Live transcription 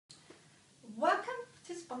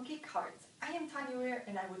Spunky Cards. I am Tanja Weir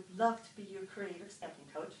and I would love to be your creative stamping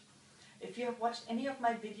coach. If you have watched any of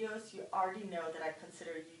my videos, you already know that I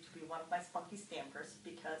consider you to be one of my spunky stampers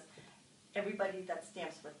because everybody that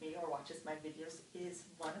stamps with me or watches my videos is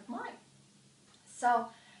one of mine. So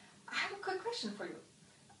I have a quick question for you.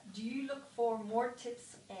 Do you look for more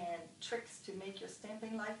tips and tricks to make your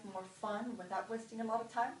stamping life more fun without wasting a lot of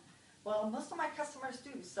time? Well, most of my customers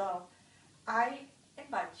do, so I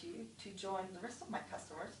invite you to join the rest of my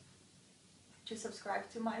customers to subscribe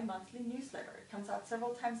to my monthly newsletter. It comes out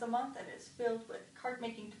several times a month and is filled with card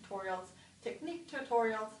making tutorials, technique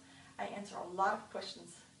tutorials. I answer a lot of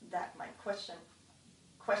questions that my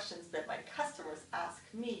customers ask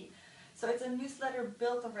me. So it's a newsletter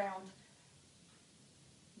built around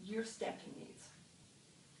your stamping needs.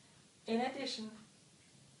 In addition,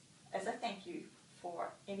 as a thank you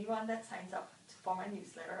for anyone that signs up for my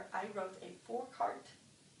newsletter, I wrote a 4-card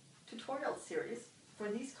tutorial series for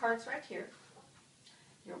these cards right here.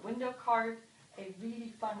 Your window card, a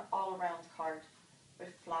really fun all-around card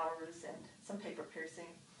with flowers and some paper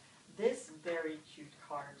piercing. This very cute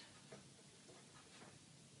card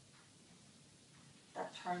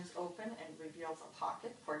that turns open and reveals a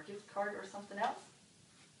pocket for a gift card or something else.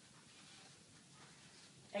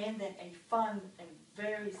 And then a fun and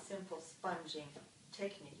very simple sponging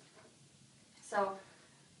technique. So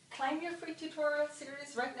claim your free tutorial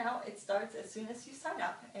series right now. It starts as soon as you sign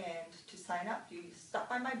up. And to sign up, you stop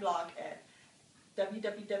by my blog at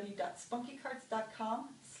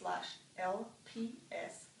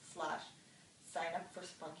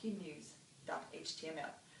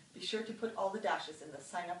www.spunkycards.com/lps/sign-up-for-spunky-news.html. Be sure to put all the dashes in the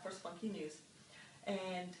sign up for Spunky News.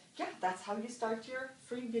 And yeah, that's how you start your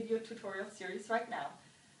free video tutorial series right now.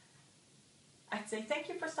 I'd say thank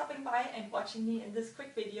you for stopping by and watching me in this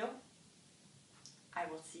quick video. I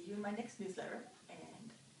will see you in my next newsletter,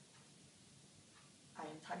 and I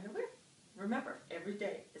am Tanja Weir. Remember, every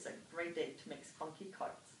day